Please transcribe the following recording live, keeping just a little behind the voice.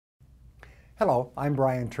Hello, I'm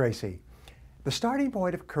Brian Tracy. The starting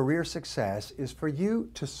point of career success is for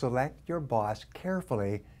you to select your boss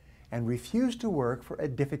carefully and refuse to work for a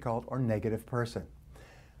difficult or negative person.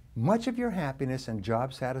 Much of your happiness and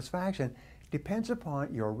job satisfaction depends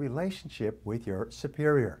upon your relationship with your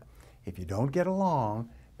superior. If you don't get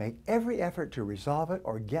along, make every effort to resolve it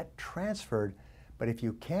or get transferred, but if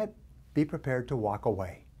you can't, be prepared to walk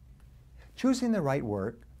away. Choosing the right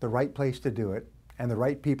work, the right place to do it, and the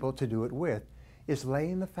right people to do it with is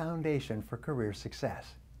laying the foundation for career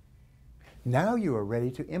success. Now you are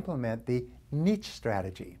ready to implement the niche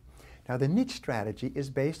strategy. Now the niche strategy is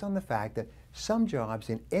based on the fact that some jobs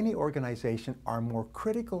in any organization are more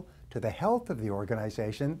critical to the health of the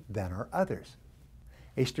organization than are others.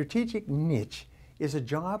 A strategic niche is a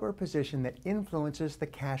job or position that influences the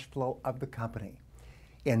cash flow of the company.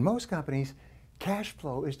 In most companies, cash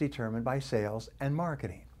flow is determined by sales and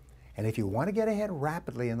marketing. And if you want to get ahead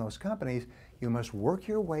rapidly in those companies, you must work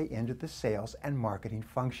your way into the sales and marketing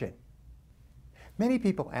function. Many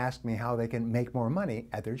people ask me how they can make more money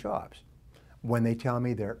at their jobs. When they tell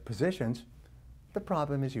me their positions, the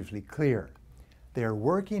problem is usually clear. They are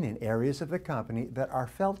working in areas of the company that are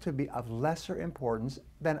felt to be of lesser importance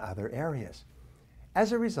than other areas.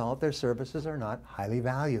 As a result, their services are not highly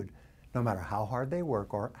valued, no matter how hard they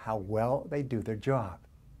work or how well they do their job.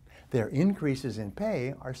 Their increases in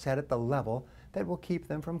pay are set at the level that will keep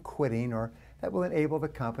them from quitting or that will enable the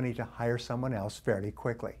company to hire someone else fairly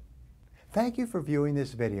quickly. Thank you for viewing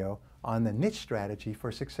this video on the niche strategy for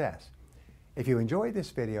success. If you enjoyed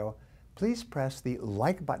this video, please press the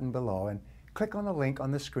like button below and click on the link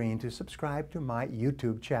on the screen to subscribe to my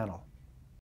YouTube channel.